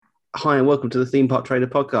Hi, and welcome to the Theme Park Trader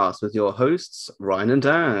podcast with your hosts, Ryan and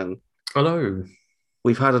Dan. Hello.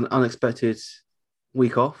 We've had an unexpected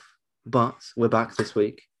week off, but we're back this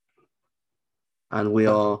week and we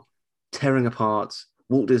are tearing apart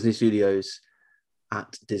Walt Disney Studios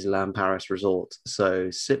at Disneyland Paris Resort. So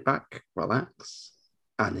sit back, relax,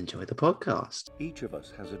 and enjoy the podcast. Each of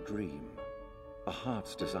us has a dream, a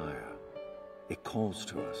heart's desire. It calls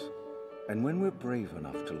to us. And when we're brave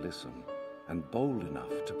enough to listen and bold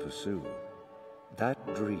enough to pursue,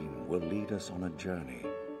 that dream will lead us on a journey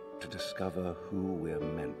to discover who we're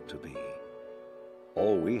meant to be.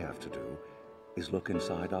 All we have to do is look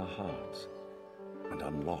inside our hearts and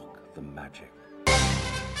unlock the magic.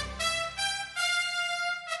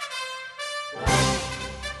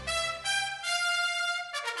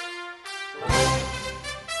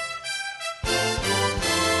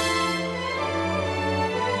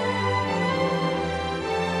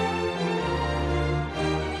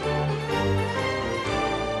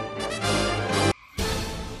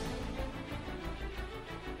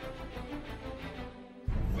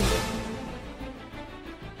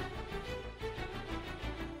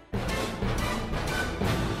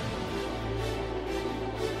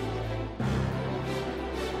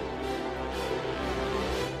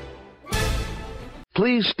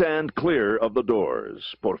 Please stand clear of the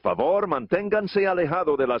doors. Por favor, manténganse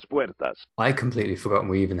alejado de las puertas. I completely forgotten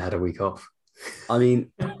we even had a week off. I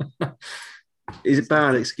mean, is it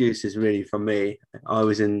bad excuses really from me? I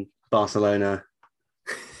was in Barcelona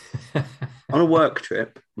on a work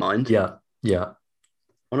trip, mind. Yeah.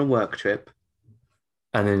 On a work trip.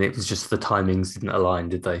 And then it was just the timings didn't align,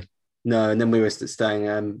 did they? No, and then we were staying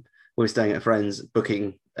at a friend's,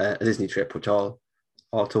 booking a Disney trip, which I'll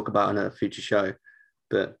talk about in a future show.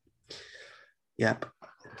 But yep,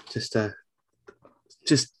 just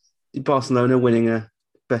Barcelona winning a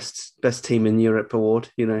best team in Europe award.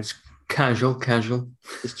 You know, Casual.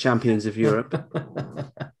 just champions of Europe.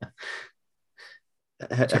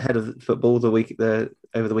 Ahead of football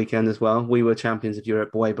over the weekend as well. We were champions of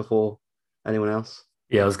Europe way before anyone else.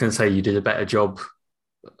 Yeah, I was going to say you did a better job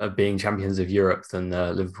of being champions of Europe than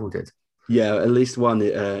Liverpool did. Yeah, at least one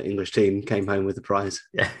English team came home with the prize.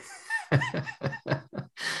 Yeah.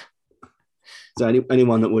 So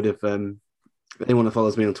anyone that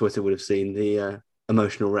follows me on Twitter would have seen the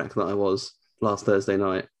emotional wreck that I was last Thursday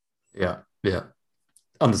night. Yeah.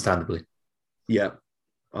 Understandably. Yeah,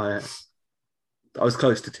 I was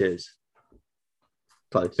close to tears.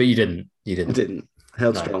 Close, But you didn't. I didn't.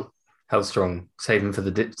 Held No. strong. Held strong. Save him for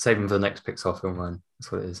the next Pixar film, man.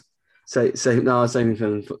 That's what it is. No, I was saving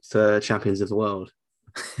for Champions of the World.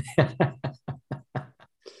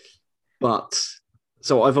 But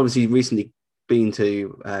so I've obviously recently been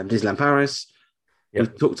to Disneyland Paris.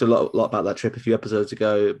 Yep. We talked a lot about that trip a few episodes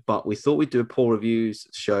ago, but we thought we'd do a poor reviews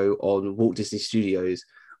show on Walt Disney Studios,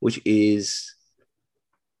 which is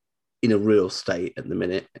in a real state at the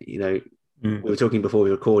minute. You know, we were talking before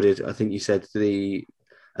we recorded. I think you said the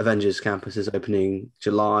Avengers campus is opening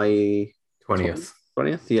July 20th.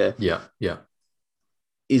 20th, yeah. Yeah.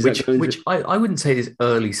 Which I wouldn't say is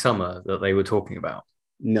early summer that they were talking about.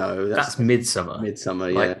 No, That's midsummer.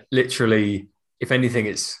 Midsummer, yeah. Like literally, if anything,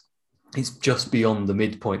 it's just beyond the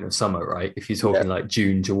midpoint of summer, right? If you're talking like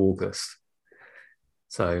June to August.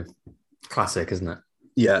 So classic, isn't it?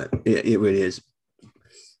 Yeah, it really is.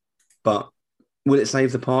 But will it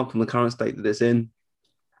save the park from the current state that it's in?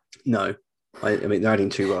 No. I mean, they're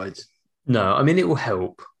adding 2 rides. No, I mean, it will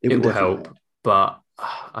help. It will help. help. But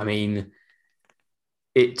I mean,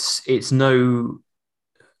 it's no,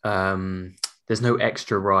 there's no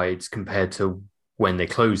extra rides compared to when they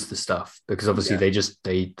closed the stuff, because obviously they're just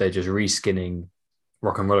reskinning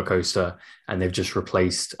Rock and Roller Coaster and they've just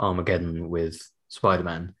replaced Armageddon with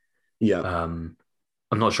Spider-Man. Yeah. I'm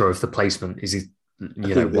not sure if the placement is,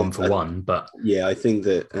 one for one, but yeah, I think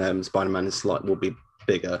that Spider-Man will be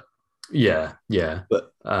bigger. Yeah.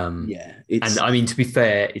 But and I mean, to be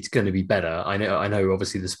fair, it's going to be better. I know.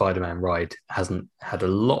 Obviously, the Spider-Man ride hasn't had a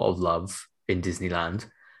lot of love in Disneyland.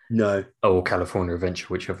 No. Or California Adventure,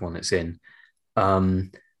 whichever one it's in.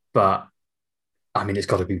 But I mean, it's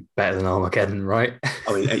got to be better than Armageddon, right?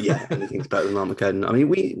 I mean, yeah, anything's better than Armageddon. I mean,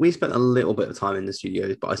 we spent a little bit of time in the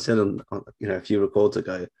studios, but I said a few records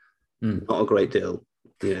ago, not a great deal.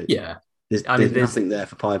 You know, yeah. There's nothing there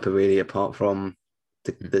for Piper really, apart from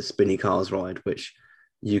the Spinny Cars ride, which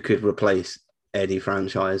you could replace any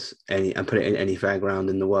franchise, and put it in any fairground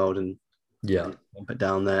in the world, and put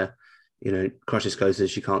down there. You know, Crush's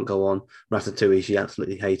Coasters she can't go on. Ratatouille she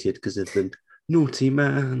absolutely hated because of the naughty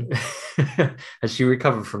man. Has she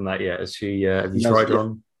recovered from that yet? Has she? Have you tried her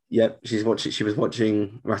on? Yep, she was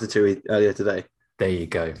watching Ratatouille earlier today. There you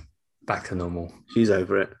go. Back to normal. She's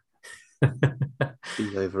over it.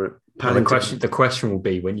 She's over it. Well, the question will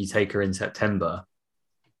be, when you take her in September,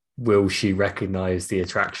 will she recognize the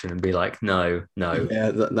attraction and be like, no?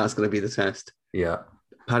 Yeah, that's going to be the test. Yeah.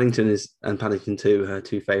 Paddington and Paddington 2 are her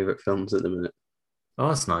two favourite films at the minute. Oh,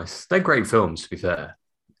 that's nice. They're great films, to be fair.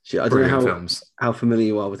 I don't know how familiar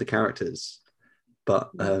you are with the characters, but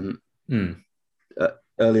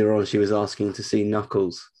earlier on she was asking to see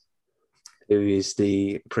Knuckles, who is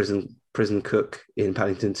the prison cook in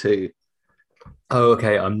Paddington 2. Oh,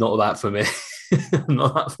 okay. I'm not that familiar. I'm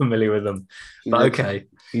not that familiar with them. But okay.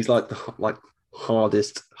 He's like the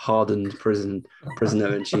hardest hardened prisoner,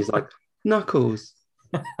 and she's like, Knuckles.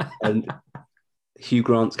 And Hugh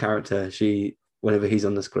Grant's character, whenever he's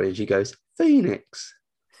on the screen, she goes, Phoenix.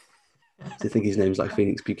 I think his name's like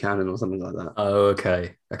Phoenix Buchanan or something like that. Oh,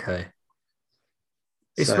 okay.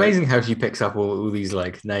 It's amazing how she picks up all these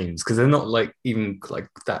like names, because they're not like even like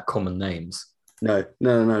that common names. No,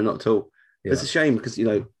 not at all. Yeah. It's a shame because,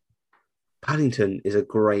 Paddington is a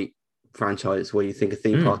great franchise where you think a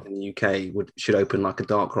theme park in the UK should open like a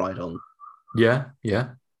dark ride on. Yeah.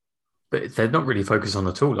 But they're not really focused on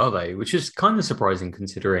at all, are they? Which is kind of surprising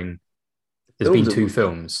considering there's been 2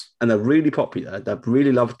 films. And they're really popular. They're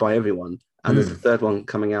really loved by everyone. And there's a third one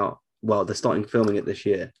coming out. Well, they're starting filming it this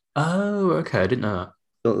year. Oh, okay. I didn't know that.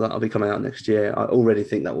 So that'll be coming out next year. I already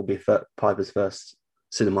think that will be Piper's first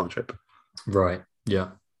cinema trip. Right. Yeah.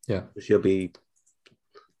 She'll be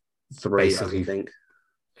 3, basically, I think.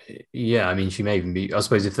 Yeah, I mean, she may even be. I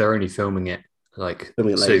suppose if they're only filming it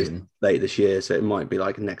soon, late this year, so it might be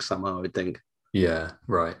like next summer, I would think. Yeah,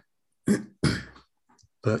 right.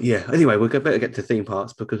 But yeah, anyway, we'll better get to theme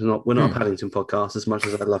parks because we're not a Paddington podcast as much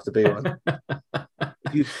as I'd love to be one.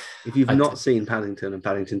 If you've not seen Paddington and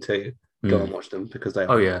Paddington 2, go and watch them because they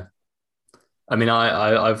are. Oh yeah. I mean,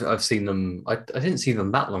 I've seen them. I didn't see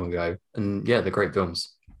them that long ago, and yeah, they're great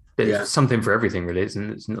films. It's something for everything, really,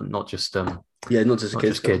 isn't it? It's not just not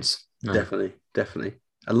just kids. No. Definitely,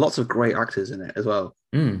 and lots of great actors in it as well.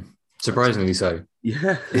 Surprisingly so.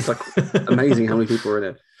 Yeah, it's like amazing how many people are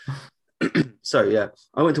in it. So yeah,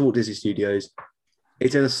 I went to Walt Disney Studios.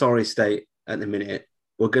 It's in a sorry state at the minute.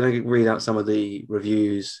 We're going to read out some of the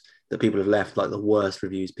reviews that people have left, like the worst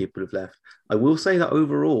reviews people have left. I will say that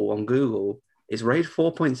overall on Google, it's rated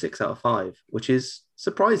 4.6 out of 5, which is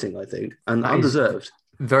surprising, I think, and undeserved.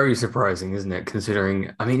 Very surprising, isn't it?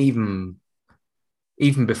 Considering, I mean,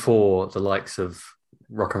 even before the likes of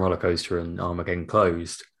Rock and Roller Coaster and Armageddon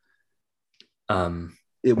closed,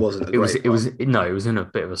 it wasn't. It was in a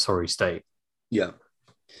bit of a sorry state. Yeah,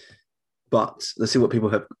 but let's see what people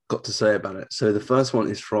have got to say about it. So the first one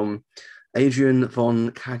is from Adrian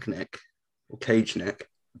von Kagneck or Cageneck.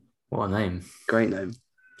 What a name! Great name.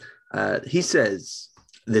 He says,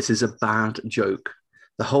 "This is a bad joke.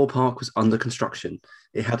 The whole park was under construction.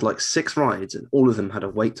 It had like 6 rides and all of them had a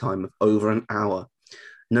wait time of over an hour.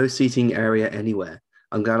 No seating area anywhere.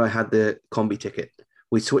 I'm glad I had the combi ticket.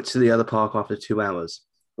 We switched to the other park after 2 hours.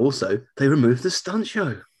 Also, they removed the stunt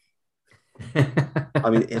show." I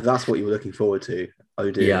mean, if that's what you were looking forward to,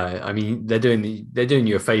 oh dear. Yeah, I mean, they're doing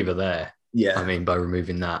you a favor there. Yeah. I mean, by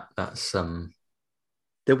removing that, that's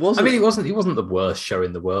There was. I mean, it wasn't the worst show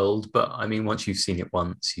in the world, but I mean, once you've seen it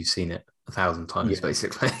once, you've seen it 1,000 times,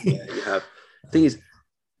 basically. Yeah, you have. The thing is,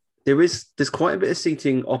 there's quite a bit of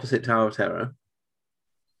seating opposite Tower of Terror.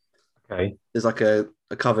 Okay. There's like a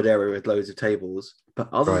covered area with loads of tables,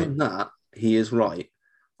 but other than that, he is right.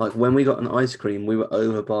 Like when we got an ice cream, we were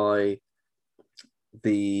over by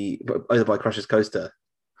Crush's Coaster.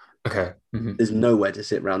 Okay. Mm-hmm. There's nowhere to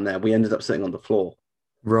sit around there. We ended up sitting on the floor.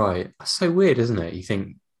 Right. That's so weird, isn't it? You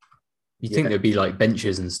think there'd be like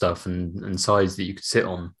benches and stuff and sides that you could sit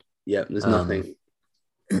on. Yeah, there's nothing.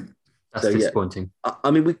 That's disappointing. Yeah.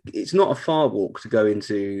 I mean, it's not a far walk to go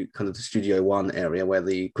into kind of the Studio One area where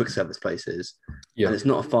the quick service place is. Yeah. And it's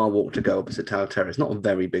not a far walk to go opposite Tower of Terror. It's not a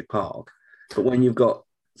very big park. But when you've got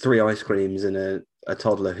 3 ice creams and a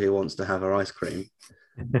toddler who wants to have her ice cream,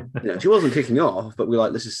 she wasn't kicking off, but we were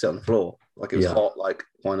like, let's just sit on the floor. Like it was hot, like,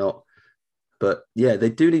 why not? But yeah, they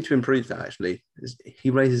do need to improve that, actually. He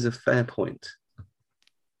raises a fair point.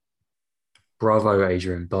 Bravo,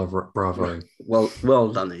 Adrian. Bravo.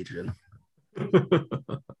 Well done, Adrian.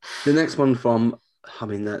 The next one from, I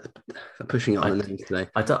mean, they're pushing it on the name today.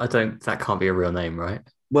 I don't, that can't be a real name, right?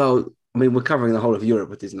 Well, I mean, we're covering the whole of Europe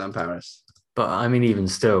with Disneyland Paris. But I mean, even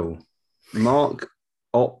still. Mark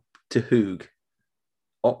Optehoog.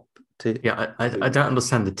 Yeah, I don't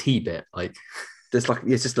understand the T bit. Like, it's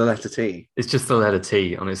just the letter T. It's just the letter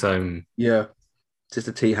T on its own. Yeah. Just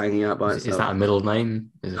a T hanging out by itself. Is that a middle name?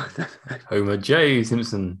 Is it Homer J.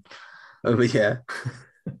 Simpson? Oh, yeah.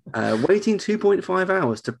 Waiting 2.5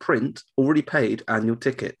 hours to print already paid annual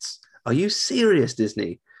tickets. Are you serious,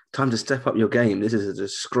 Disney? Time to step up your game. This is a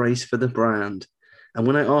disgrace for the brand. And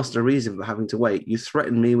when I asked a reason for having to wait, you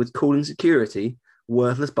threatened me with calling security.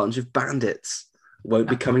 Worthless bunch of bandits. Won't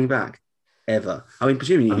be coming back ever. I mean,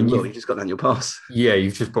 presumably you will. You just got an annual pass. Yeah,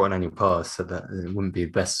 you've just bought an annual pass, so that it wouldn't be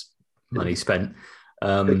the best money spent.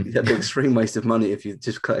 That'd be an extreme waste of money if you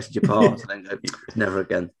just collected your pass and then go, never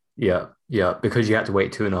again. Yeah, because you had to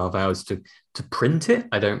wait 2.5 hours to print it.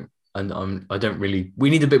 I don't really. We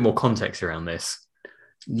need a bit more context around this.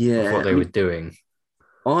 Yeah, of what they were doing.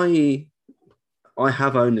 I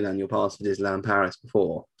have owned an annual pass for Disneyland Paris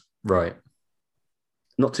before. Right.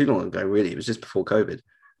 Not too long ago, really. It was just before COVID,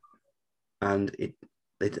 and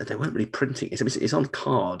they weren't really printing. It's on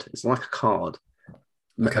card. It's like a card.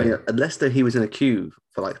 Okay. I mean, unless he was in a queue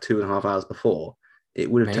for like 2.5 hours before,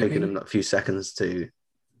 it would have taken him a few seconds to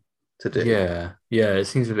do. Yeah. It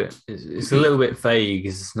seems a bit. It's a little bit vague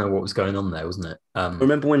as to know what was going on there, wasn't it?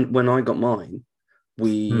 Remember when I got mine,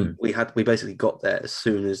 we basically got there as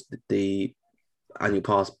soon as the annual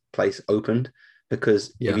pass place opened,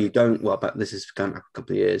 because if you don't, but this is going back a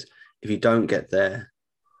couple of years. If you don't get there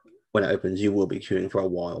when it opens, you will be queuing for a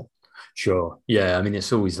while. Sure. Yeah. I mean,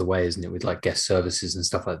 it's always the way, isn't it? With like guest services and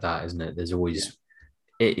stuff like that, isn't it? There's always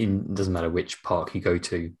it doesn't matter which park you go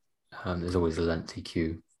to. There's always a lengthy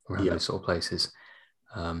queue around those sort of places.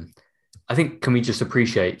 I think, can we just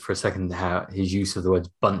appreciate for a second how his use of the word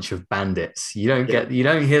 "bunch of bandits"? You don't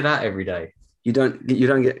hear that every day. You don't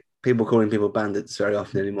get people calling people bandits very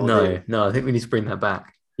often anymore. No. I think we need to bring that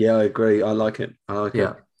back. Yeah, I agree. I like it.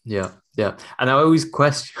 Yeah. And I always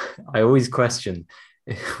question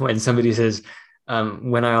when somebody says,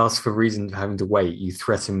 when I ask for reason for having to wait, you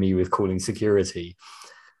threaten me with calling security.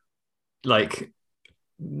 Like,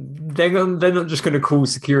 they're not just going to call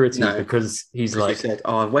security because he's like, said,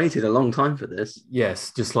 "Oh, I've waited a long time for this."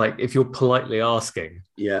 Yes, just like if you're politely asking,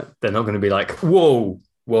 they're not going to be like, "Whoa,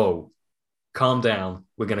 calm down.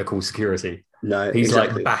 We're going to call security." No, he's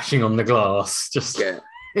like bashing on the glass. Just they're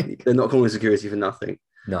not calling security for nothing.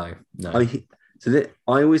 No. I mean,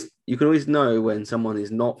 you can always know when someone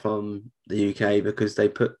is not from the UK because they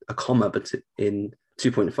put a comma in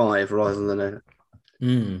 2.5 rather than a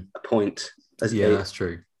point. That's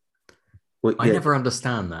true. Well, I never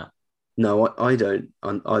understand that. No, I don't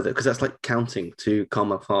either, because that's like counting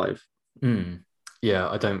 2.5. Yeah,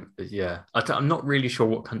 I don't. Yeah, I'm not really sure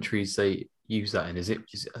what countries they use that in. Is it?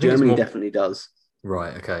 Germany definitely does.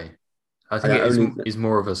 Right. Okay. I think it's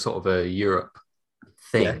more of a sort of a Europe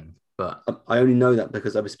thing. Yeah. But I only know that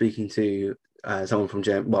because I was speaking to someone from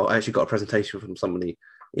Germany. Well, I actually got a presentation from somebody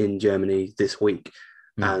in Germany this week,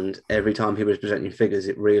 and every time he was presenting figures,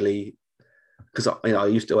 it really, because I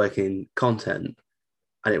used to work in content,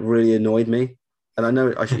 and it really annoyed me. And I know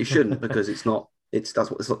it shouldn't because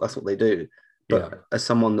that's what they do. But as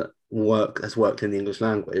someone that has worked in the English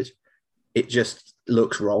language, it just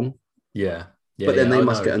looks wrong. Yeah. But then they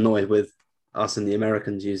must get annoyed with us and the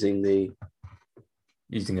Americans using the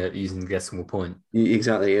decimal point.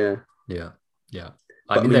 Exactly. Yeah.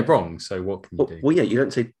 I mean, they're wrong. So what can you do? Well, you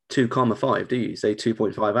don't say 2.5, do you? You say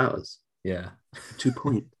 2.5 hours. Yeah. 2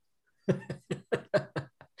 point.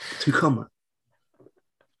 2 comma.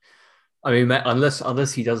 I mean,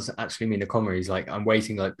 unless he does actually mean a comma, he's like, I'm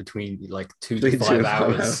waiting like between like 2 to 5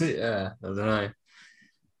 hours. Yeah, I don't know.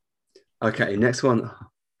 Okay, next one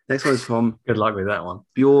is from. Good luck with that one.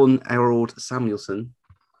 Bjorn Errold Samuelson.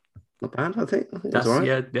 Not bad, I think that's all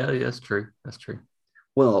right. Yeah, that's true. That's true.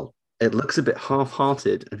 Well, it looks a bit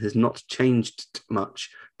half-hearted and has not changed much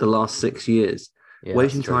the last 6 years. Yeah,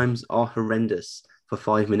 waiting times are horrendous for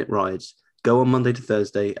 5-minute rides. Go on Monday to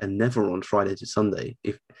Thursday and never on Friday to Sunday.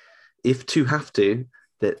 If to have to,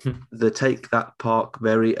 that take that park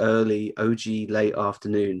very early, OG late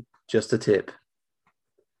afternoon. Just a tip.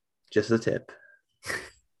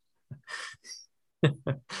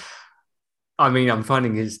 I mean, I'm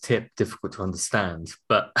finding his tip difficult to understand,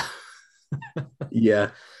 but yeah.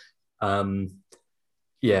 I mean,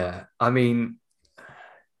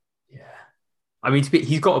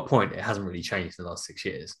 he's got a point. It hasn't really changed in the last 6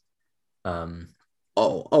 years.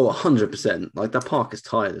 100%. Like, that park is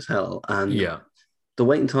tired as hell, and the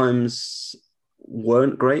waiting times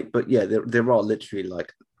weren't great, but there are literally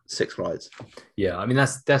like 6 rides. Yeah, I mean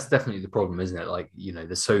that's definitely the problem, isn't it? Like,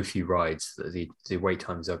 there's so few rides that the wait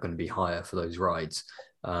times are going to be higher for those rides,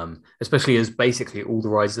 especially as basically all the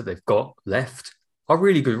rides that they've got left are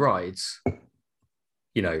really good rides.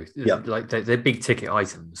 Like they're big ticket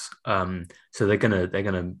items, so they're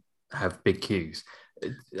gonna have big queues.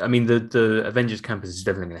 I mean, the Avengers Campus is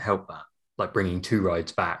definitely going to help that, like bringing 2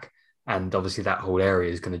 rides back and obviously that whole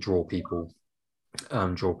area is going to draw people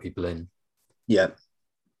in. Yeah.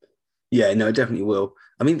 Yeah, no, it definitely will.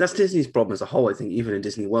 I mean, that's Disney's problem as a whole. I think even in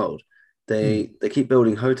Disney World, they keep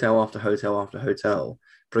building hotel after hotel after hotel,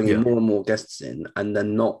 bringing more and more guests in, and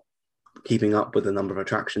then not keeping up with the number of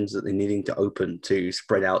attractions that they're needing to open to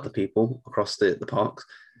spread out the people across the parks.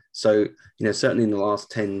 So, certainly in the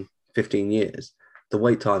last 10, 15 years, the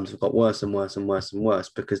wait times have got worse and worse and worse and worse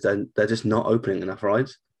because they're just not opening enough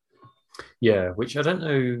rides. Yeah, which I don't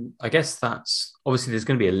know. I guess that's obviously there's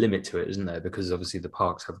going to be a limit to it, isn't there? Because obviously the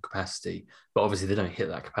parks have a capacity, but obviously they don't hit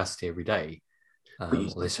that capacity every day. Well,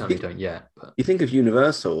 they certainly don't yet. But you think of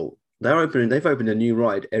Universal, they've opened a new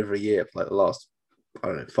ride every year for like the last, I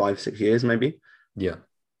don't know, 5-6 years maybe. Yeah.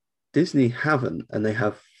 Disney haven't, and they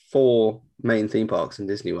have 4 main theme parks in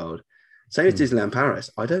Disney World. Same as Disneyland Paris.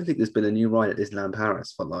 I don't think there's been a new ride at Disneyland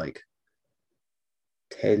Paris for like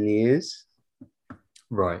 10 years.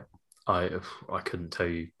 Right. I couldn't tell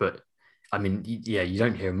you, but I mean, yeah, you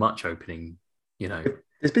don't hear much opening,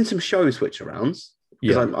 There's been some show switch arounds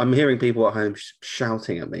because I'm hearing people at home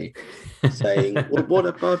shouting at me saying, well, what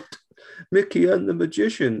about Mickey and the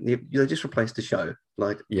Magician? They just replaced the show.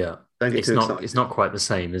 Like, yeah, don't get too excited. It's not quite the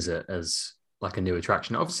same, is it, as like a new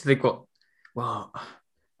attraction? Obviously, they've got, well,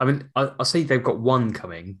 I mean, I'll say they've got one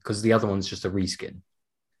coming because the other one's just a reskin.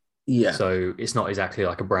 Yeah. So it's not exactly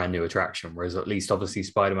like a brand new attraction, whereas at least obviously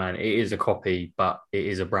Spider-Man, it is a copy, but it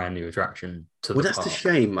is a brand new attraction to the that's park. the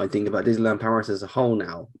shame, I think, about Disneyland Paris as a whole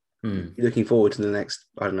now. Looking forward to the next,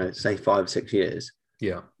 I don't know, say 5-6 years.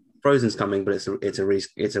 Yeah. Frozen's coming, but it's a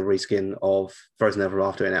reskin of Frozen Ever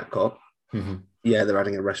After in Epcot. Mm-hmm. Yeah, they're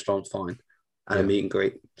adding a restaurant, fine, and a meet and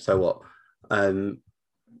greet. So what?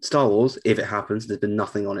 Star Wars, if it happens, there's been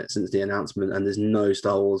nothing on it since the announcement, and there's no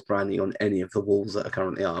Star Wars branding on any of the walls that are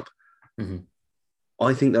currently up. Mm-hmm.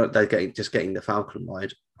 I think that they're getting the Falcon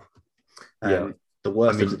ride. The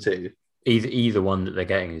worst of the two. Either one that they're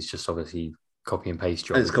getting is just obviously copy and paste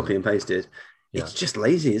job. It's copy and pasted. Yeah. It's just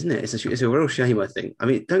lazy, isn't it? It's a real shame, I think. I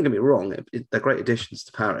mean, don't get me wrong; they're great additions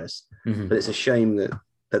to Paris, but it's a shame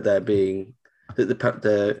that they're being that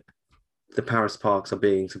the Paris parks are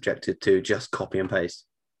being subjected to just copy and paste.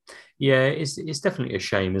 Yeah, it's definitely a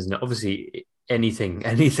shame, isn't it? Obviously, anything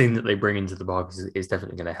that they bring into the park is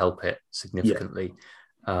definitely going to help it significantly.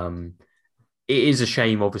 Yeah. It is a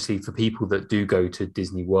shame, obviously, for people that do go to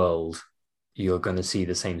Disney World. You're going to see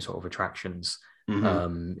the same sort of attractions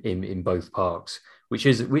in both parks, which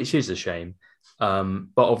is a shame. But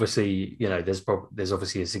obviously, there's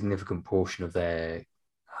obviously a significant portion of their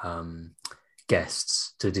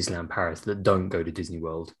guests to Disneyland Paris that don't go to Disney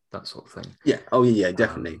World, that sort of thing. Yeah. Oh, yeah,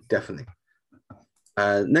 definitely.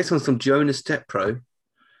 Next one's from Jonas Stepro.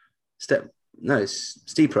 Stepro.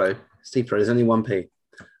 There's only 1p.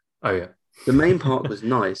 Oh, yeah. The main park was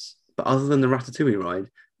nice, but other than the Ratatouille ride,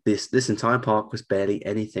 this entire park was barely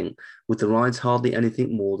anything, with the rides hardly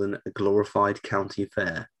anything more than a glorified county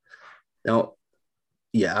fair. Now,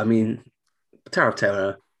 yeah, I mean, Tower of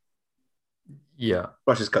Terror. Yeah.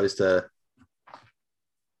 Russia's Coaster.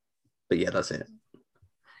 But yeah, that's it.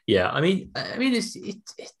 Yeah, I mean,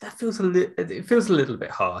 that feels a little bit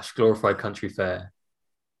harsh. Glorified country fair.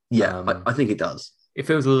 Yeah, I think it does. It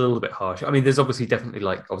feels a little bit harsh. I mean, there's obviously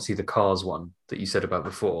the Cars one that you said about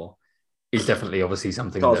before is definitely obviously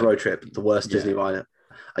something. Cars Road Trip, the worst Disney ride.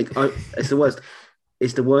 It's the worst.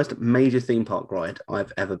 It's the worst major theme park ride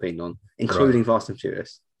I've ever been on, including Fast and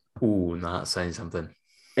Furious. Ooh, no, that's saying something.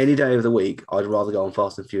 Any day of the week, I'd rather go on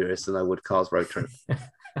Fast and Furious than I would Cars Road Trip.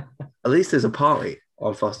 At least there's a party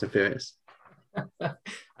on Fast and Furious.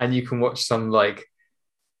 And you can watch some, like,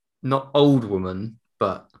 not old woman,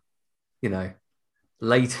 but,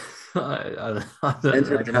 late. I don't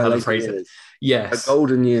know how to phrase it. Yes. A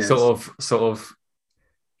golden years. Sort of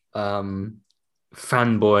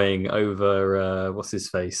fanboying over, what's his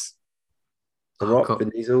face? The Rock, Vin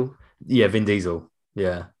Diesel? Yeah, Vin Diesel.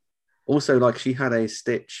 Yeah. Also, like, she had a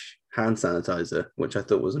Stitch hand sanitizer, which I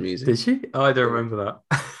thought was amusing. Did she? Oh, I don't remember that.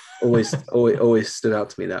 always stood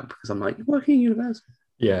out to me that because I'm like, you're working at Universal.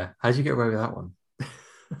 Yeah. How'd you get away with that one?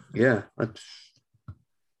 Yeah.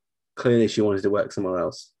 Clearly, she wanted to work somewhere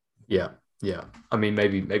else. Yeah. I mean,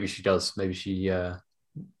 maybe she does. Maybe she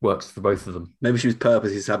works for both of them. Maybe she was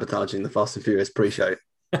purposely sabotaging the Fast and Furious pre-show.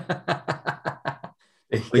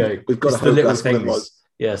 We've got to hope that's what it was.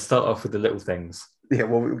 Yeah, start off with the little things. Yeah,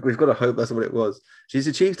 well, we've got to hope that's what it was. She's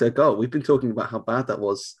achieved her goal. We've been talking about how bad that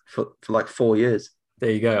was for like 4 years.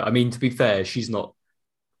 There you go. I mean, to be fair, she's not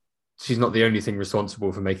the only thing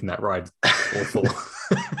responsible for making that ride awful.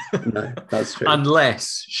 No, that's true.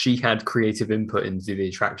 Unless she had creative input into the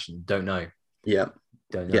attraction. Don't know. Yeah.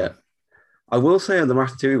 Don't know. Yeah. I will say on the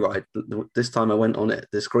Ratatouille ride, this time I went on it,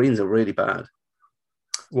 the screens are really bad.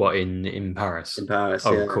 What, in Paris? In Paris,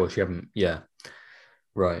 oh, yeah. Of course, you haven't. Yeah,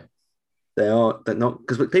 right. They're not,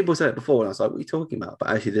 because people said it before, and I was like, what are you talking about? But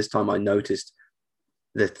actually, this time I noticed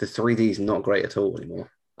that the 3D is not great at all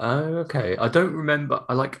anymore. Oh, okay. I don't remember.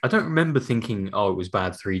 I don't remember thinking, oh, it was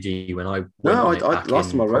bad 3D when I went No, on it back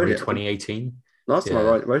last in time I rode probably it, 2018. Last time I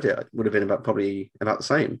rode it would have been probably about the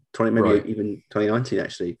same, even 2019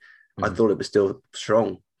 actually. I thought it was still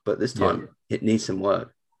strong, but this time it needs some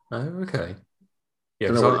work. Oh, okay. Yeah,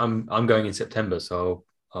 because I'm going in September, so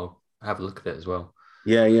I'll have a look at it as well.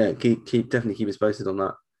 Yeah. Definitely keep us posted on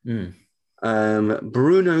that. Mm.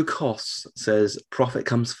 Bruno Koss says profit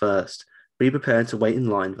comes first. Be prepared to wait in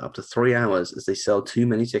line for up to 3 hours as they sell too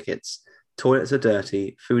many tickets. Toilets are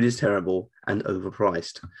dirty, food is terrible, and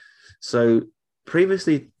overpriced. So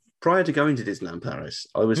previously, prior to going to Disneyland Paris,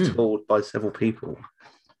 I was told by several people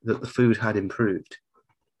that the food had improved.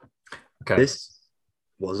 Okay. This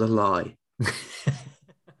was a lie.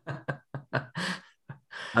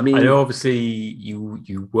 I mean, I know obviously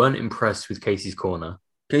you weren't impressed with Casey's Corner.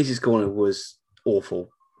 Casey's Corner was awful.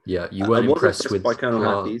 Yeah, you weren't impressed with by Colonel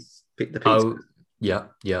Happy's. The pizza. Oh, yeah.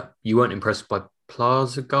 You weren't impressed by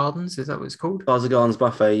Plaza Gardens. Is that what it's called? Plaza Gardens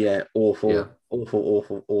buffet. Yeah, awful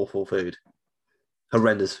food.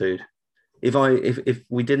 Horrendous food. If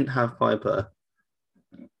we didn't have Piper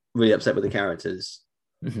really upset with the characters,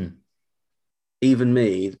 even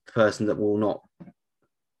me, the person that will not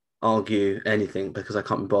argue anything because I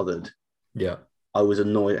can't be bothered. Yeah, I was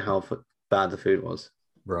annoyed at how bad the food was.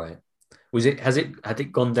 Right. Had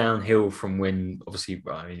it gone downhill from when obviously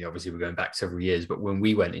we're going back several years, but when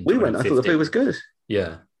we went I thought the food was good.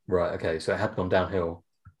 Yeah. Right. Okay. So it had gone downhill.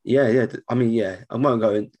 Yeah. I mean, yeah. I won't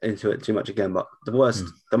go into it too much again, but the most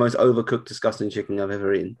overcooked, disgusting chicken I've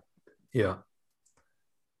ever eaten. Yeah.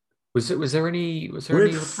 We're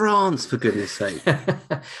in France, for goodness sake.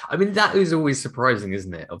 I mean, that is always surprising,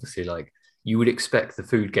 isn't it? Obviously, like you would expect the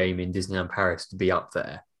food game in Disneyland Paris to be up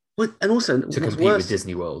there. Well, and also to compete with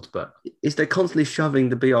Disney World, but is they're constantly shoving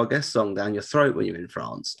the Be Our Guest song down your throat when you're in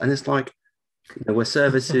France, and it's like, where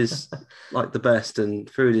service is like the best and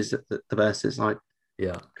food is the best. It's like,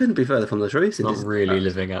 couldn't be further from the truth. It's not really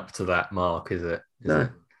living up to that mark, is it? No.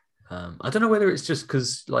 I don't know whether it's just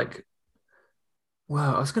because, like,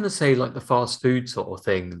 well, I was going to say like the fast food sort of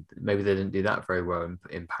thing. Maybe they didn't do that very well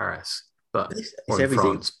in Paris, but it's everything.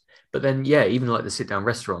 France. But then, even like the sit-down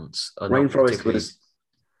restaurants. Rainforest was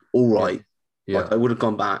all right. Yeah. Like, I would have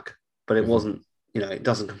gone back, but it wasn't. It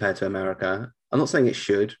doesn't compare to America. I'm not saying it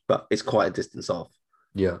should, but it's quite a distance off.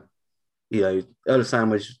 Yeah. Earl of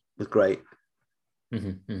Sandwich was great.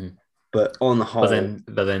 But on the whole,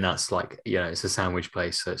 but then that's like, it's a sandwich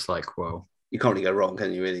place, so it's like, well, you can't really go wrong,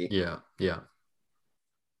 can you? Really? Yeah.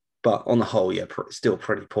 But on the whole, still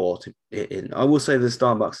pretty poor. I will say the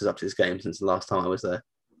Starbucks is up to this game since the last time I was there,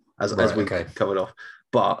 as we covered off.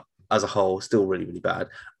 But as a whole, still really, really bad.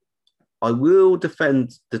 I will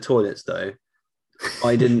defend the toilets though.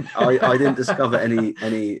 I didn't discover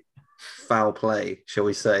any foul play, shall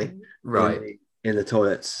we say? Right. In the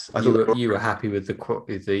toilets, you were happy with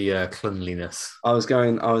the cleanliness. I was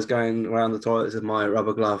going around the toilets with my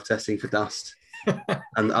rubber glove, testing for dust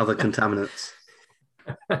and other contaminants.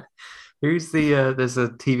 Who's there's a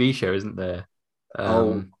TV show, isn't there?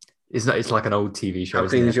 It's like an old TV show. How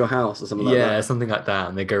Clean Is Your House or something like that? Yeah, something like that.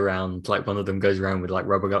 And they go around, like one of them goes around with like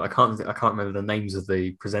rubber glove. I can't remember the names of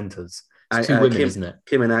the presenters. It's two women, isn't it?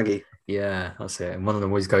 Kim and Aggie. Yeah, that's it. And one of them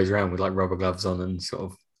always goes around with like rubber gloves on and sort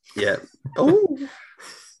of oh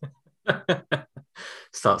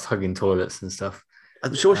starts hugging toilets and stuff.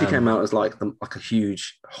 I'm sure she came out as like a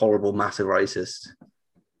huge, horrible, massive racist.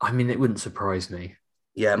 I mean, it wouldn't surprise me.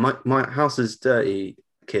 Yeah, my house is dirty,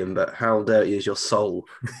 Kim, but how dirty is your soul?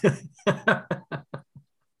 That's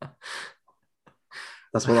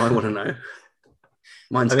what I want to know.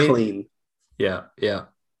 Mine's clean. Yeah.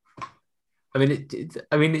 I mean,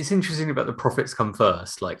 it's interesting about the profits come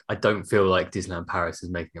first. Like, I don't feel like Disneyland Paris is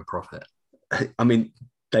making a profit. I mean,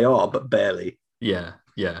 they are, but barely. Yeah.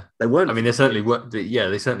 They weren't. I mean, they certainly were. Yeah,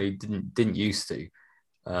 they certainly didn't used to.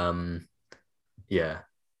 Yeah,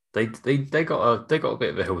 they got a bit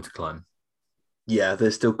of a hill to climb. Yeah,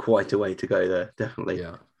 there's still quite a way to go there. Definitely.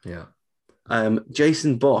 Yeah.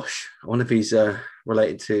 Jason Bosch. I wonder if he's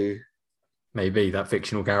related to. Maybe that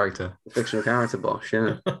fictional character. Fictional character Bosch,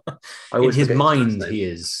 yeah. In his mind, he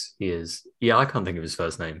is. Yeah, I can't think of his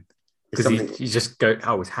first name. Because he just go,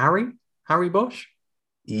 it's Harry? Harry Bosch?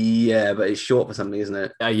 Yeah, but it's short for something, isn't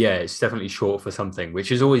it? Yeah, it's definitely short for something,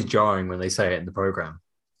 which is always jarring when they say it in the program.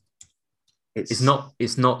 It's not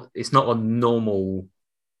a normal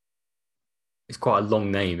It's quite a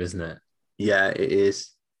long name, isn't it? Yeah, it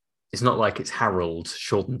is. It's not like it's Harold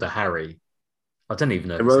shortened to Harry. I don't even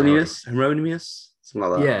know if Hieronymus, Hieronymus,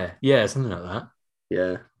 something like that. Yeah, something like that.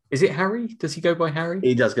 Yeah. Is it Harry? Does he go by Harry?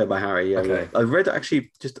 He does go by Harry. Yeah. Okay. Yeah. I've read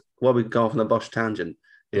actually just while we go off on a Bosch tangent.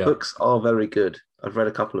 The books are very good. I've read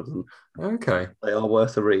a couple of them. Okay. They are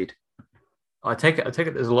worth a read. I take it.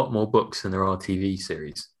 There's a lot more books than there are TV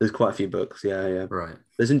series. There's quite a few books. Yeah. Right.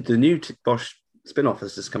 There's the new Bosch spin-off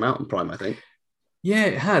has just come out on Prime, I think. Yeah,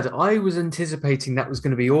 it had. I was anticipating that was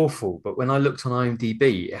going to be awful, but when I looked on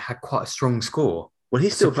IMDb, it had quite a strong score. Well,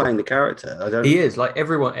 he's still playing the character. He is. Like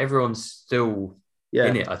everyone's still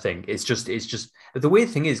in it. I think it's just. The weird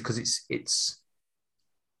thing is because it's.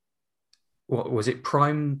 What was it?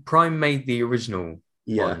 Prime made the original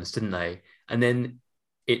ones, didn't they? And then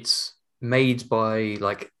it's made by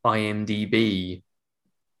like IMDb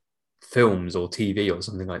Films or TV or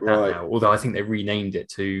something like that now. Although I think they renamed it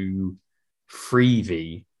to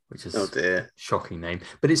Freevee, which is a shocking name,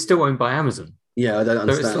 but it's still owned by Amazon. Yeah, I don't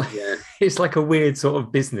understand. It's like a weird sort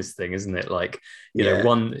of business thing, isn't it? Like, you know,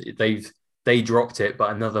 one they dropped it,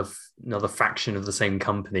 but another faction of the same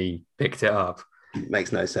company picked it up. It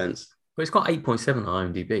makes no sense. But it's got 8.7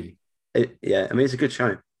 on IMDb. I mean, it's a good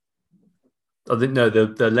show. Oh,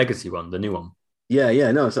 the legacy one, the new one.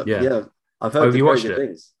 Yeah. No, I've heard very good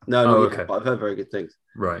things. No, okay. But I've heard very good things.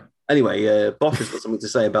 Right. Anyway, Bosch has got something to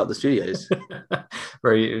say about the studios.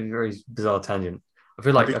 Very, very bizarre tangent. I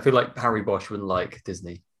feel like Harry Bosch wouldn't like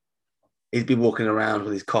Disney. He'd be walking around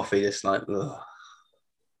with his coffee, just like,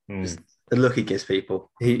 just the look he gives people.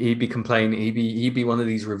 He'd be complaining. He'd be one of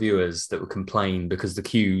these reviewers that would complain because the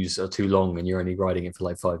queues are too long and you're only riding it for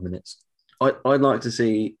like 5 minutes. I'd like to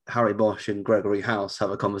see Harry Bosch and Gregory House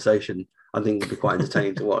have a conversation. I think it'd be quite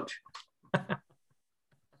entertaining to watch.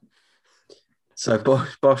 So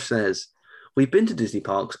Bosch says, we've been to Disney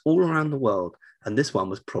parks all around the world, and this one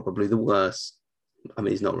was probably the worst. I mean,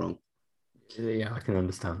 he's not wrong. Yeah, I can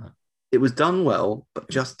understand that. It was done well, but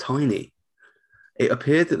just tiny. It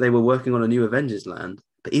appeared that they were working on a new Avengers land,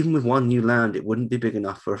 but even with one new land, it wouldn't be big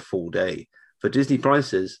enough for a full day. For Disney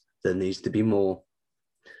prices, there needs to be more.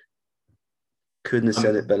 Couldn't have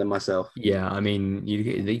said it better myself. Yeah, I mean,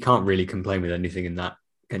 you can't really complain with anything in that,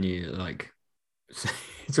 can you? Like,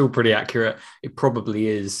 it's all pretty accurate. It probably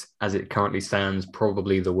is, as it currently stands,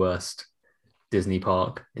 probably the worst Disney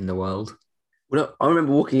park in the world. Well, I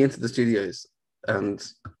remember walking into the studios and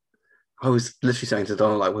I was literally saying to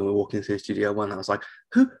Donna, like when we were walking into Studio One, I was like,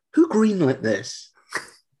 who greenlit this?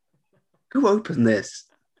 Who opened this?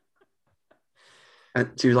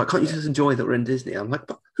 And she was like, can't you just enjoy that we're in Disney? I'm like,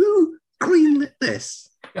 but who greenlit this?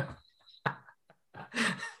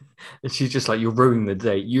 And she's just like, you're ruining the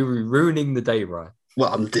day. You're ruining the day, right?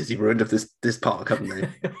 Well, I'm Disney ruined of this park, haven't they?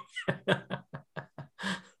 I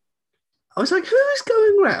was like, who's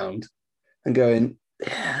going round and going,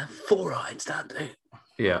 yeah, 4 rides, that do.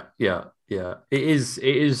 Yeah. It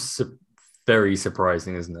is very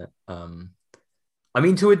surprising, isn't it? I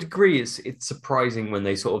mean, to a degree, it's surprising when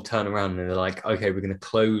they sort of turn around and they're like, okay, we're going to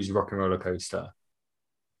close Rock and Roller Coaster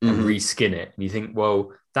and reskin it. And you think,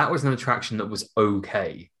 well, that was an attraction that was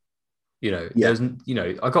okay. You know, there's, you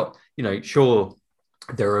know, I got, you know, sure,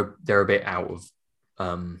 they're a bit out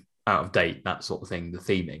of date, that sort of thing, the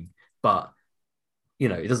theming, but you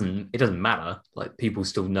know, it doesn't matter. Like people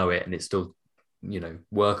still know it, and it's still, you know,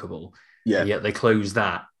 workable. Yeah. And yet they close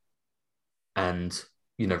that and,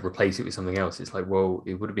 you know, replace it with something else. It's like, well,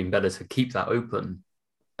 it would have been better to keep that open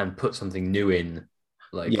and put something new in.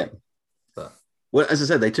 Like, but well, as I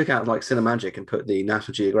said, they took out like Cinemagic and put the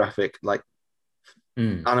National Geographic like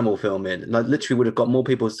animal film in. Like literally would have got more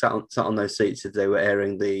people sat on those seats if they were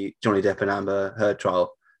airing the Johnny Depp and Amber Heard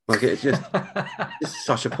trial. Like it's just it's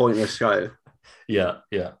such a pointless show. Yeah.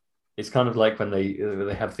 It's kind of like when they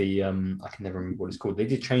have the I can never remember what it's called. They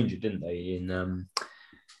did change it, didn't they?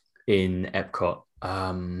 In Epcot,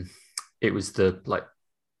 it was the like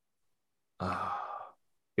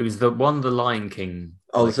it was the Lion King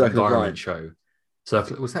the environment show. So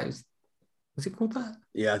was it called that?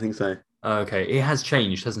 Yeah, I think so. Okay, it has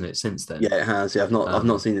changed, hasn't it, since then? Yeah, it has. Yeah, I've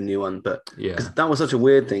not seen the new one, but yeah, that was such a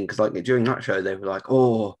weird thing because like during that show they were like,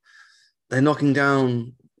 oh, they're knocking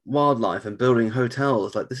down wildlife and building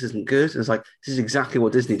hotels. Like this isn't good. And it's like this is exactly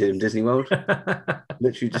what Disney did in Disney World.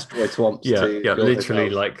 Literally destroy swamps. Yeah,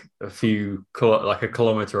 literally hotels. Like a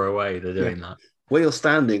kilometer away. They're doing that. Where you're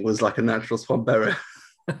standing was like a natural swamp area.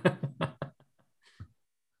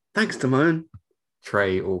 Thanks, Timon.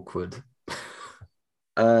 Trey awkward.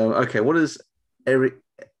 Okay, what is Eric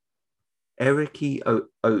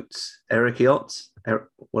Oates?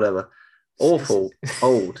 Whatever. Awful,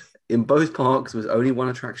 old, In both parks, there was only one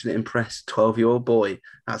attraction that impressed 12-year-old boy.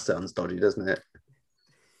 That sounds dodgy, doesn't it?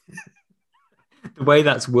 The way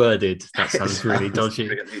that's worded, that sounds really dodgy.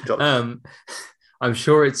 Really dodgy. I'm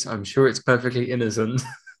sure it's perfectly innocent.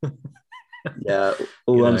 Yeah,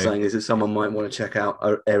 all I'm saying is that someone might want to check out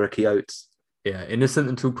Eric Oates. Yeah, innocent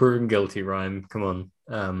until proven guilty, Ryan. Come on.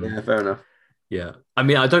 Yeah, fair enough. Yeah. I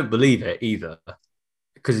mean, I don't believe it either.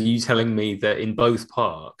 Because are you telling me that in both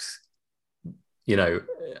parks, a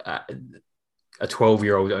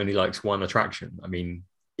 12-year-old only likes one attraction? I mean...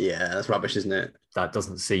 Yeah, that's rubbish, isn't it? That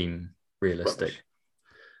doesn't seem realistic.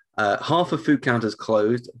 Half of food counters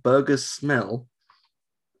closed. Burgers smell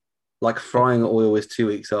like frying oil is 2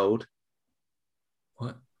 weeks old.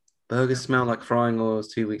 What? Burgers smell like frying oil is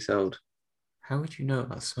 2 weeks old. How would you know what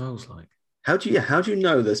that smells like? How do you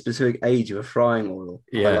know the specific age of a frying oil?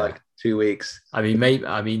 Yeah, like 2 weeks. I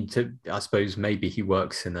mean, I suppose maybe he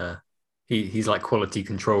works in he's like quality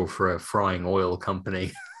control for a frying oil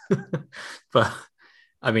company. But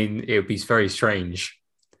I mean, it would be very strange.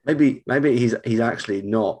 Maybe he's actually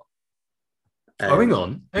not. Hang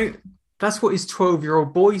on, that's what his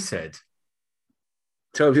 12-year-old boy said.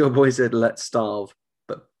 12-year-old boy said, "Let's starve,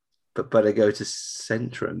 but better go to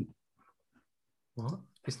Centrum." What?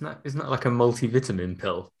 Isn't that like a multivitamin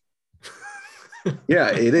pill?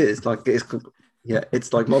 Yeah, it is. It's like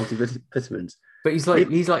multivitamins. But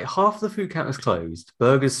he's like half the food counters closed.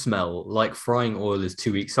 Burgers smell like frying oil is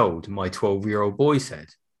 2 weeks old. My 12-year-old boy said.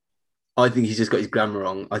 I think he's just got his grammar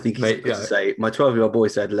wrong. I think he's supposed to say, my 12-year-old boy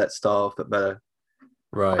said, "Let's starve, but better."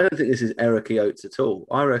 Right. I don't think this is Eric Oates at all.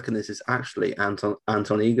 I reckon this is actually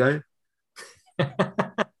Anton Ego.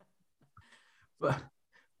 But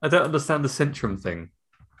I don't understand the Centrum thing.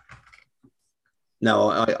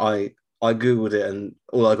 No, I Googled it and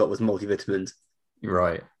all I got was multivitamins.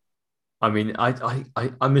 Right. I mean,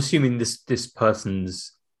 I'm assuming this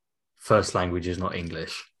person's first language is not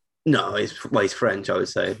English. No, he's French, I would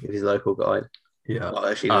say, if he's a local guide. Yeah. Well,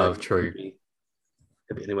 actually, no, true.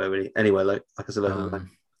 Could be anywhere, really. Anyway, like I said, local guide.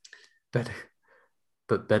 Better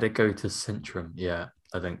go to Centrum. Yeah,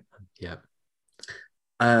 I think. Yeah.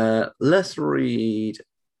 Let's read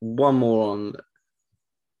one more on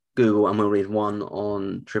Google and we'll read one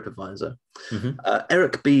on TripAdvisor. Mm-hmm.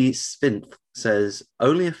 Eric B. Spinth says,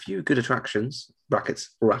 only a few good attractions,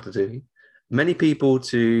 brackets, Ratatouille. Many people,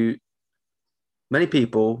 too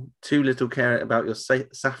little care about your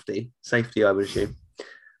safety, I would assume.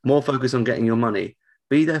 More focus on getting your money.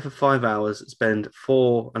 Be there for 5 hours, spend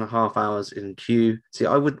 4.5 hours in queue. See,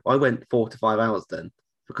 I went 4 to 5 hours then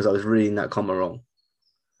because I was reading that comma wrong.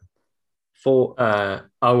 I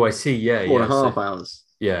see. Yeah. 4.5 hours.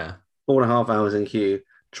 Yeah. 4.5 hours in queue.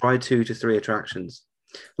 Try 2 to 3 attractions.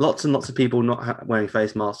 Lots and lots of people not wearing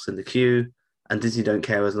face masks in the queue, and Disney don't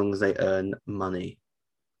care as long as they earn money.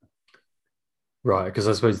 Right, because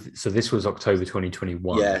I suppose so. This was October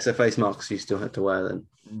 2021. Yeah, so face masks you still had to wear then.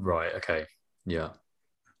 Right. Okay. Yeah.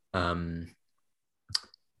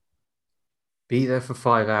 Be there for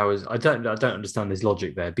 5 hours. I don't understand this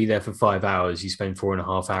logic there. Be there for 5 hours. You spend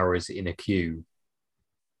 4.5 hours in a queue.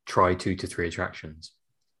 Try 2 to 3 attractions.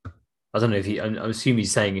 I don't know if I'm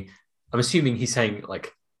assuming he's saying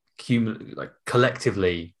like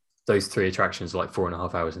collectively those 3 attractions are like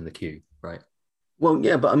 4.5 hours in the queue, right? Well,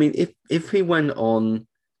 yeah, but I mean, if he went on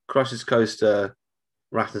Crush's Coaster,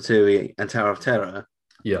 Ratatouille, and Tower of Terror,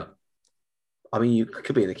 yeah, I mean, you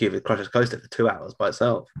could be in the queue for Crush's Coaster for 2 hours by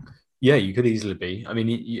itself. Yeah, you could easily be. I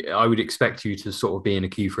mean, I would expect you to sort of be in a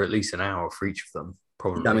queue for at least an hour for each of them,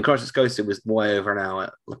 probably. Yeah, I mean, Crush's Coaster was way over an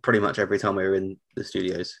hour, pretty much every time we were in the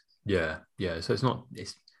studios. Yeah. So it's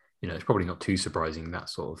probably not too surprising that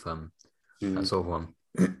sort of one.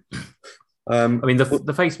 I mean,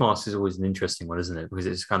 the face mask is always an interesting one, isn't it? Because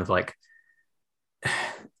it's kind of like,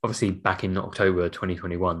 obviously, back in October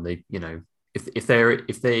 2021, they, if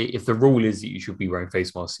the rule is that you should be wearing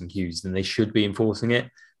face masks in queues, then they should be enforcing it.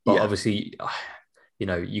 But obviously,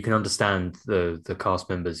 you can understand the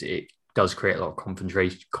cast members. It does create a lot of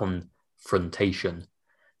confrontation.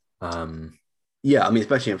 Yeah, I mean,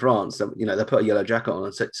 especially in France, they put a yellow jacket on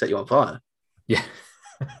and set you on fire. Yeah.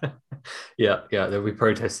 Yeah, they'll be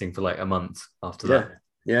protesting for like a month after that.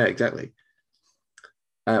 Yeah, exactly.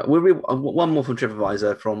 We'll read one more from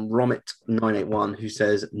TripAdvisor from Romit981, who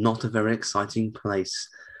says, not a very exciting place.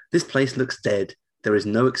 This place looks dead. There is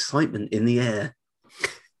no excitement in the air.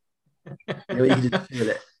 You just feel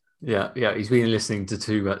it. Yeah, he's been listening to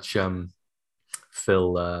too much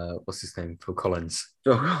Phil, what's his name? Phil Collins.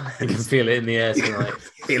 Phil Collins. You can feel it in the air tonight.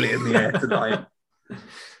 Feel it in the air tonight.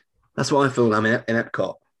 That's what I feel. I'm in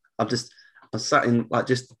Epcot. I'm sat in, like,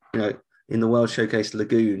 just, in the World Showcase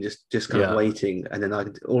Lagoon, just kind of waiting, and then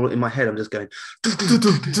all in my head, I'm just going.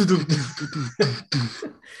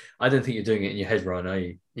 I don't think you're doing it in your head, Ryan, are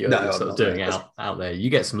you? You're sort of doing it out there. You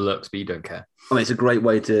get some looks, but you don't care. I mean, it's a great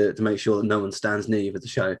way to make sure that no one stands near you for the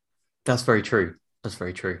show. That's very true.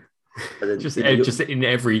 Then, just in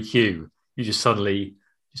every queue, you just suddenly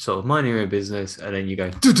sort of minding your own business, and then you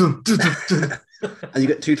go. And you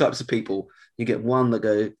get two types of people. You get one that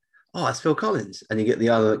goes, "Oh, that's Phil Collins," and you get the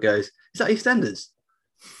other that goes, "Is that EastEnders?"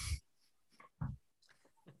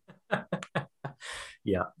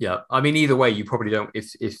 Yeah. I mean, either way, you probably don't.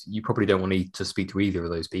 If you probably don't want to speak to either of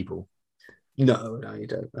those people. No, you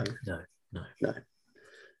don't. No.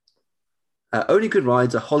 Only good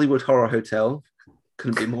rides are Hollywood Horror Hotel.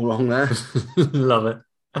 Couldn't be more wrong there. Love it.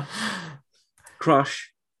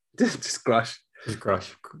 Crush, just Crush, and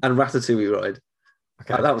Ratatouille ride.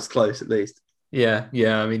 Okay, that was close at least. Yeah.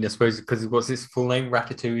 I mean, I suppose because what's his full name?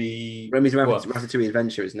 Ratatouille. Remy's Ratatouille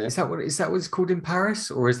Adventure, isn't it? Is that what it's called in Paris,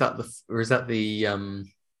 or is that the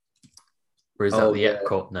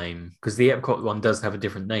Epcot name? Because the Epcot one does have a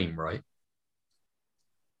different name, right?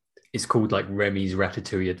 It's called like Remy's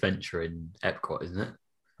Ratatouille Adventure in Epcot, isn't it?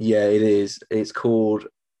 Yeah, it is. It's called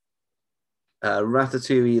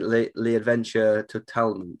Ratatouille l'Adventure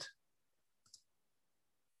Totalement.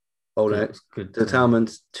 Oh no,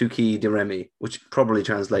 Totalement Tuki de Remy, which probably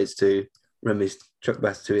translates to Remy's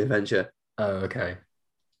Ratatouille Adventure. Oh, okay.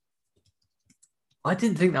 I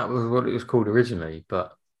didn't think that was what it was called originally,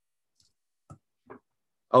 but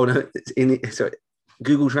oh no,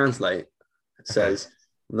 Google Translate says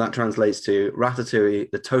that translates to Ratatouille,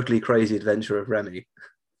 the totally crazy adventure of Remy.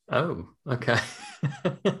 Oh, okay.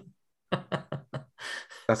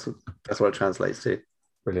 That's what it translates to.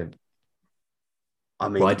 Brilliant. I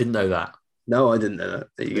mean, I didn't know that. No, I didn't know that.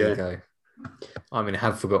 There you go. I mean, I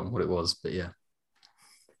have forgotten what it was, but yeah.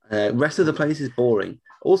 Rest of the place is boring.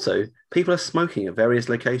 Also, people are smoking at various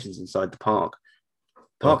locations inside the park.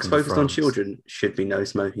 Parks focused on children should be no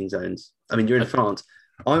smoking zones. I mean, you're in France.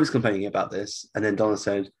 I was complaining about this, and then Donna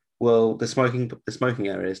said, "Well, the smoking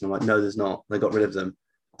areas," and I'm like, "No, there's not. They got rid of them.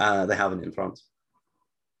 They haven't in France."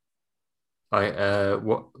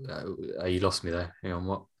 What? You lost me there. Hang on,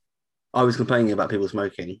 what? I was complaining about people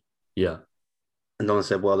smoking. Yeah. And Donna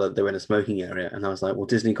said, "Well, they were in a smoking area," and I was like, "Well,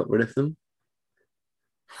 Disney got rid of them."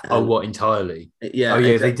 What entirely? Yeah. Oh,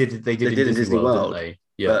 yeah. They did in Disney World, didn't they?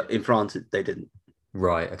 Yeah. But in France, they didn't.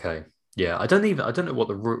 Right. Okay. Yeah. I don't know what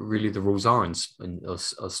the rules are of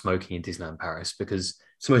smoking in Disneyland Paris, because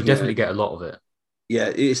you definitely get a lot of it.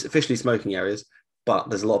 Yeah, it's officially smoking areas, but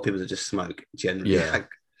there's a lot of people that just smoke generally. Yeah.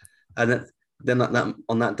 And then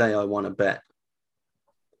on that day, I won a bet.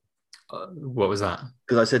 What was that?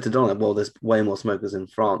 Because I said to Donna, "Well, there's way more smokers in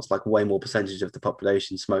France, like way more percentage of the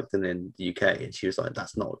population smoke than in the UK." And she was like,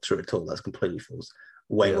 "That's not true at all. That's completely false.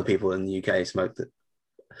 Way more people in the UK smoke that."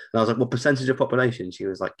 And I was like, "Well, percentage of population?" She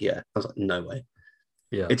was like, "Yeah." I was like, "No way."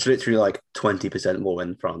 Yeah. It's literally like 20% more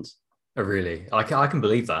in France. Oh, really? I can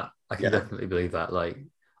believe that. I can definitely believe that. Like,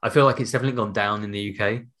 I feel like it's definitely gone down in the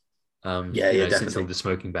UK. Definitely. Since all the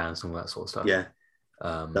smoking bans and all that sort of stuff. Yeah.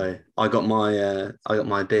 So I got my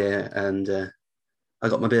beer, and I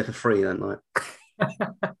got my beer for free that night.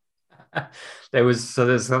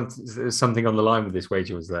 There's something on the line with this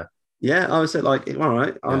wager, was there? Yeah, I was like, all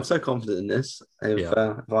right, I'm so confident in this. If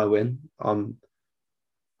I win, I'll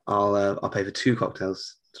pay for 2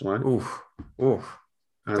 cocktails tomorrow. Oof.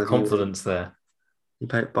 The confidence there. You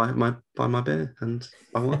buy my beer, and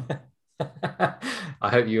I won. I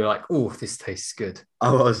hope you were like, "Oh, this tastes good."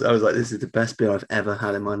 I was like, "This is the best beer I've ever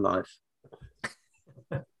had in my life."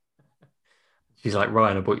 She's like,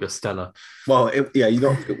 "Ryan, I bought your Stella." Well,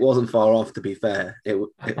 it wasn't far off, to be fair. It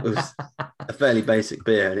was a fairly basic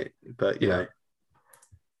beer, but it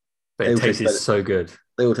tasted so good.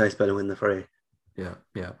 They all taste better when they're free. Yeah.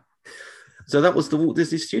 So that was the Walt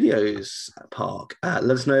Disney Studios park. Let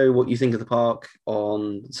us know what you think of the park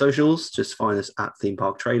on socials. Just find us at Theme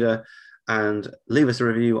Park Trader and leave us a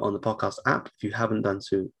review on the podcast app if you haven't done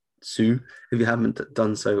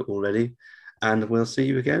so already. And we'll see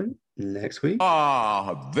you again next week.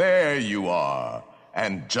 Ah, there you are.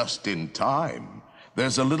 And just in time.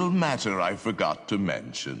 There's a little matter I forgot to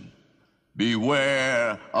mention.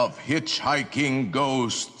 Beware of hitchhiking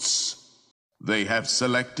ghosts. They have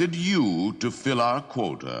selected you to fill our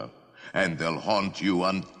quota, and they'll haunt you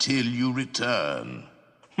until you return.